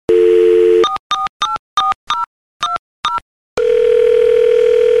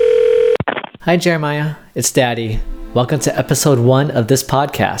Hi, Jeremiah. It's Daddy. Welcome to episode 1 of this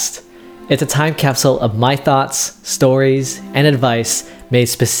podcast. It's a time capsule of my thoughts, stories, and advice made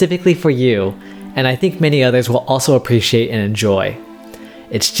specifically for you, and I think many others will also appreciate and enjoy.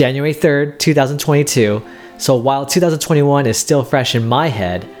 It's January 3rd, 2022, so while 2021 is still fresh in my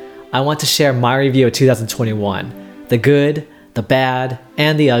head, I want to share my review of 2021, the good, the bad,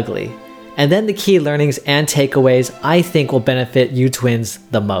 and the ugly, and then the key learnings and takeaways I think will benefit you twins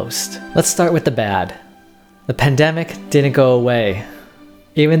the most. Let's start with the bad. The pandemic didn't go away.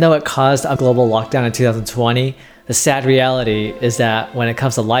 Even though it caused a global lockdown in 2020, the sad reality is that when it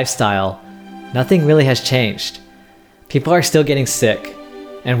comes to lifestyle, nothing really has changed. People are still getting sick,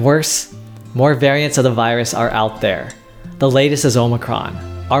 and worse, more variants of the virus are out there. The latest is Omicron.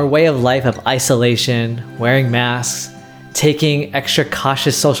 Our way of life of isolation, wearing masks, taking extra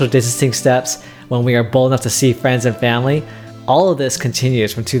cautious social distancing steps when we are bold enough to see friends and family, all of this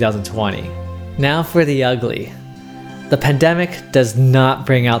continues from 2020. Now for the ugly. The pandemic does not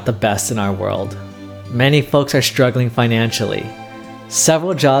bring out the best in our world. Many folks are struggling financially.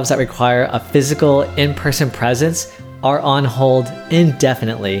 Several jobs that require a physical in-person presence are on hold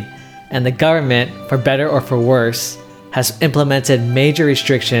indefinitely, and the government, for better or for worse, has implemented major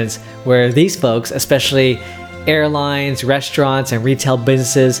restrictions where these folks, especially airlines, restaurants, and retail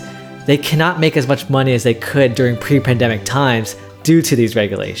businesses, they cannot make as much money as they could during pre-pandemic times due to these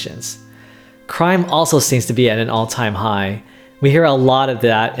regulations. Crime also seems to be at an all-time high. We hear a lot of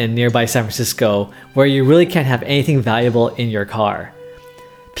that in nearby San Francisco, where you really can't have anything valuable in your car.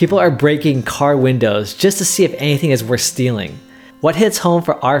 People are breaking car windows just to see if anything is worth stealing. What hits home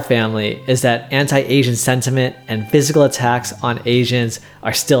for our family is that anti-Asian sentiment and physical attacks on Asians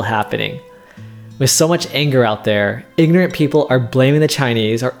are still happening. With so much anger out there, ignorant people are blaming the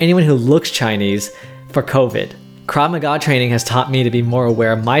Chinese or anyone who looks Chinese for COVID. Krav Maga training has taught me to be more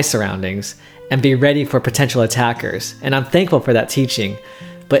aware of my surroundings and be ready for potential attackers, and I'm thankful for that teaching,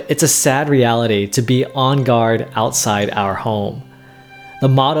 but it's a sad reality to be on guard outside our home. The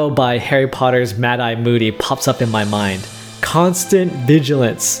motto by Harry Potter's Mad-Eye Moody pops up in my mind: constant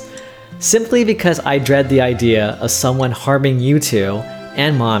vigilance. Simply because I dread the idea of someone harming you two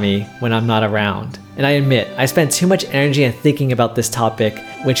and mommy when I'm not around. And I admit, I spend too much energy in thinking about this topic,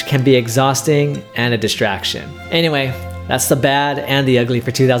 which can be exhausting and a distraction. Anyway, that's the bad and the ugly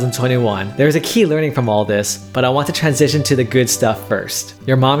for 2021. There's a key learning from all this, but I want to transition to the good stuff first.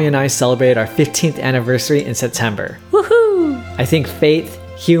 Your mommy and I celebrated our 15th anniversary in September. Woohoo! I think faith,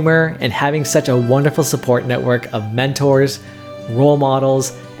 humor, and having such a wonderful support network of mentors, role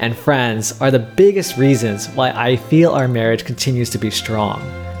models, and friends are the biggest reasons why I feel our marriage continues to be strong.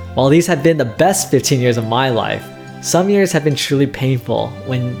 While these have been the best 15 years of my life, some years have been truly painful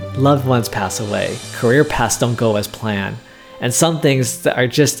when loved ones pass away, career paths don't go as planned, and some things that are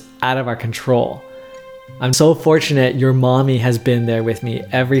just out of our control. I'm so fortunate your mommy has been there with me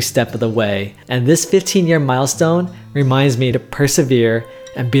every step of the way, and this 15-year milestone reminds me to persevere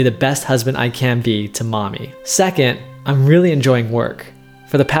and be the best husband I can be to mommy. Second, I'm really enjoying work.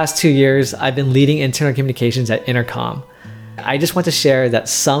 For the past 2 years, I've been leading internal communications at Intercom. I just want to share that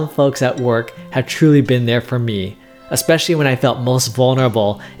some folks at work have truly been there for me, especially when I felt most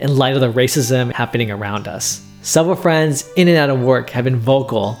vulnerable in light of the racism happening around us. Several friends in and out of work have been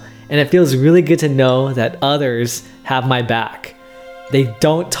vocal, and it feels really good to know that others have my back. They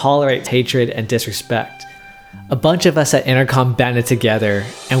don't tolerate hatred and disrespect. A bunch of us at Intercom banded together,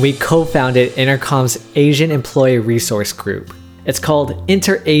 and we co-founded Intercom's Asian Employee Resource Group. It's called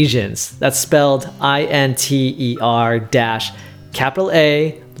InterAsians. That's spelled INTER capital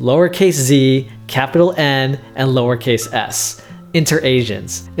A, lowercase z, capital N, and lowercase s.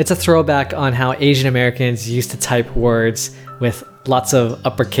 InterAsians. It's a throwback on how Asian Americans used to type words with lots of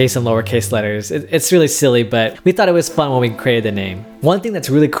uppercase and lowercase letters. It's really silly, but we thought it was fun when we created the name. One thing that's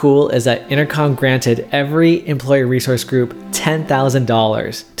really cool is that Intercom granted every employee resource group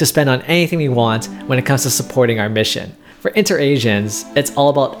 $10,000 to spend on anything we want when it comes to supporting our mission. For InterAsians, it's all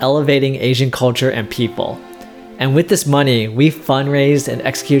about elevating Asian culture and people. And with this money, we fundraised and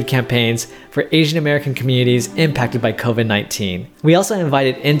executed campaigns for Asian American communities impacted by COVID-19. We also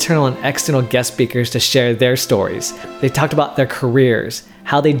invited internal and external guest speakers to share their stories. They talked about their careers,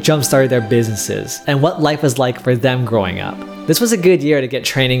 how they jump-started their businesses, and what life was like for them growing up. This was a good year to get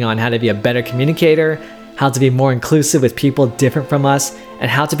training on how to be a better communicator, how to be more inclusive with people different from us,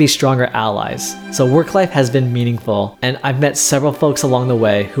 and how to be stronger allies. So work life has been meaningful, and I've met several folks along the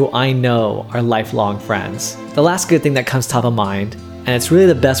way who I know are lifelong friends. The last good thing that comes top of mind, and it's really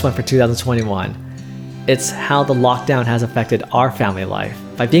the best one for 2021, it's how the lockdown has affected our family life.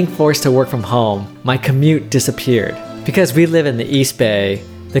 By being forced to work from home, my commute disappeared. Because we live in the East Bay,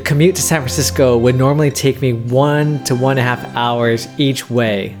 The commute to San Francisco would normally take me 1 to 1.5 hours each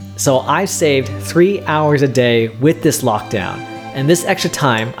way. So I've saved 3 hours a day with this lockdown. And this extra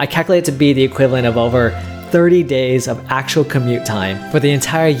time, I calculate to be the equivalent of over 30 days of actual commute time for the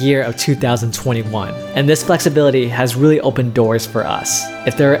entire year of 2021. And this flexibility has really opened doors for us.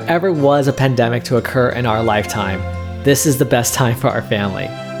 If there ever was a pandemic to occur in our lifetime, this is the best time for our family.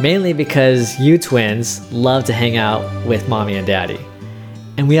 Mainly because you twins love to hang out with mommy and daddy.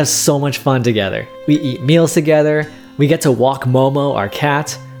 And we have so much fun together. We eat meals together, we get to walk Momo, our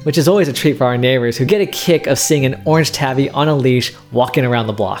cat, which is always a treat for our neighbors who get a kick of seeing an orange tabby on a leash walking around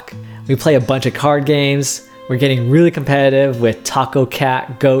the block. We play a bunch of card games. We're getting really competitive with taco,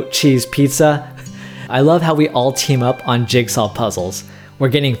 cat, goat, cheese, pizza. I love how we all team up on jigsaw puzzles. We're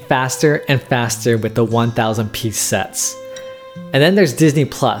getting faster and faster with the 1,000-piece sets. And then there's Disney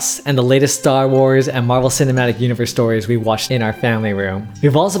Plus and the latest Star Wars and Marvel Cinematic Universe stories we watched in our family room.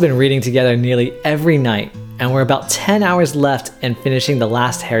 We've also been reading together nearly every night, and we're about 10 hours left in finishing the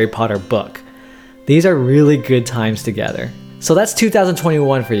last Harry Potter book. These are really good times together. So that's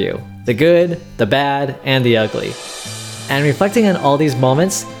 2021 for you. The good, the bad, and the ugly. And reflecting on all these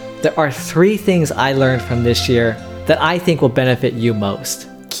moments, there are 3 things I learned from this year that I think will benefit you most.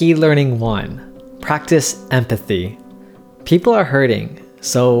 Key learning 1, practice empathy. People are hurting,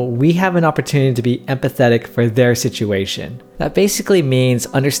 so we have an opportunity to be empathetic for their situation. That basically means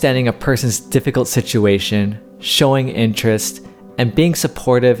understanding a person's difficult situation, showing interest, and being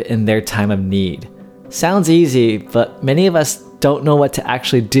supportive in their time of need. Sounds easy, but many of us don't know what to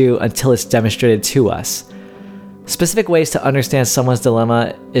actually do until it's demonstrated to us. Specific ways to understand someone's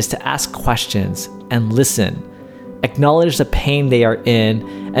dilemma is to ask questions and listen. Acknowledge the pain they are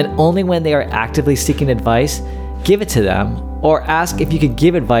in, and only when they are actively seeking advice, give it to them, or ask if you could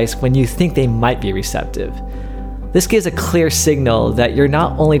give advice when you think they might be receptive. This gives a clear signal that you're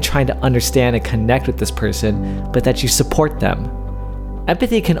not only trying to understand and connect with this person, but that you support them.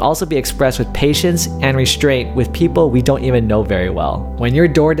 Empathy can also be expressed with patience and restraint with people we don't even know very well. When your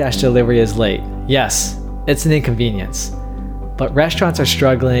DoorDash delivery is late, yes, it's an inconvenience. But restaurants are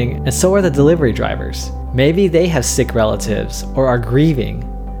struggling, and so are the delivery drivers. Maybe they have sick relatives or are grieving.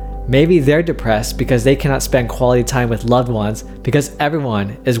 Maybe they're depressed because they cannot spend quality time with loved ones because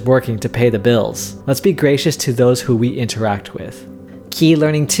everyone is working to pay the bills. Let's be gracious to those who we interact with. Key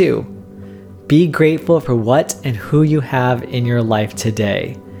learning 2. Be grateful for what and who you have in your life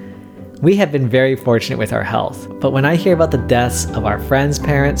today. We have been very fortunate with our health, but when I hear about the deaths of our friends'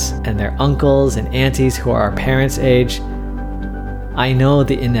 parents and their uncles and aunties who are our parents' age, I know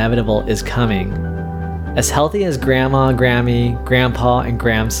the inevitable is coming. As healthy as Grandma, Grammy, Grandpa, and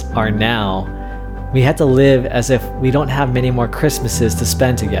Gramps are now, we have to live as if we don't have many more Christmases to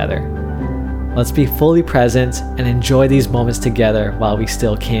spend together. Let's be fully present and enjoy these moments together while we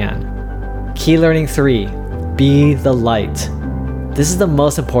still can. Key learning 3, be the light. This is the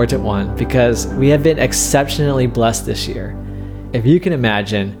most important one because we have been exceptionally blessed this year. If you can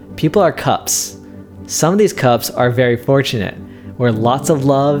imagine, people are cups. Some of these cups are very fortunate, where lots of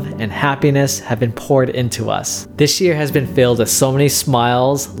love and happiness have been poured into us. This year has been filled with so many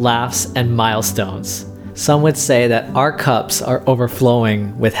smiles, laughs, and milestones. Some would say that our cups are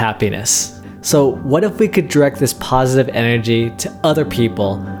overflowing with happiness. So what if we could direct this positive energy to other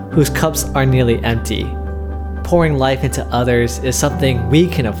people whose cups are nearly empty? Pouring life into others is something we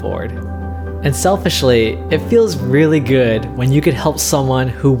can afford. And selfishly, it feels really good when you can help someone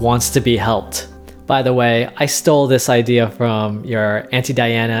who wants to be helped. By the way, I stole this idea from your Auntie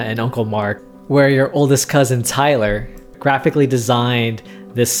Diana and Uncle Mark, where your oldest cousin Tyler graphically designed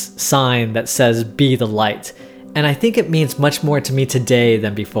this sign that says, "Be the light." And I think it means much more to me today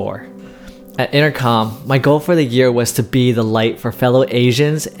than before. At Intercom, my goal for the year was to be the light for fellow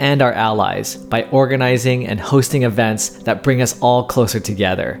Asians and our allies by organizing and hosting events that bring us all closer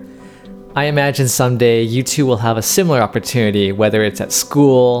together. I imagine someday you too will have a similar opportunity, whether it's at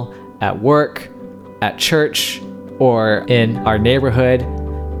school, at work, at church, or in our neighborhood,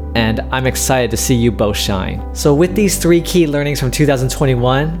 and I'm excited to see you both shine. So with these 3 key learnings from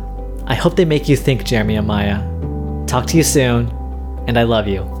 2021, I hope they make you think, Jeremy and Maya. Talk to you soon, and I love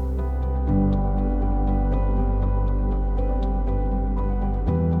you.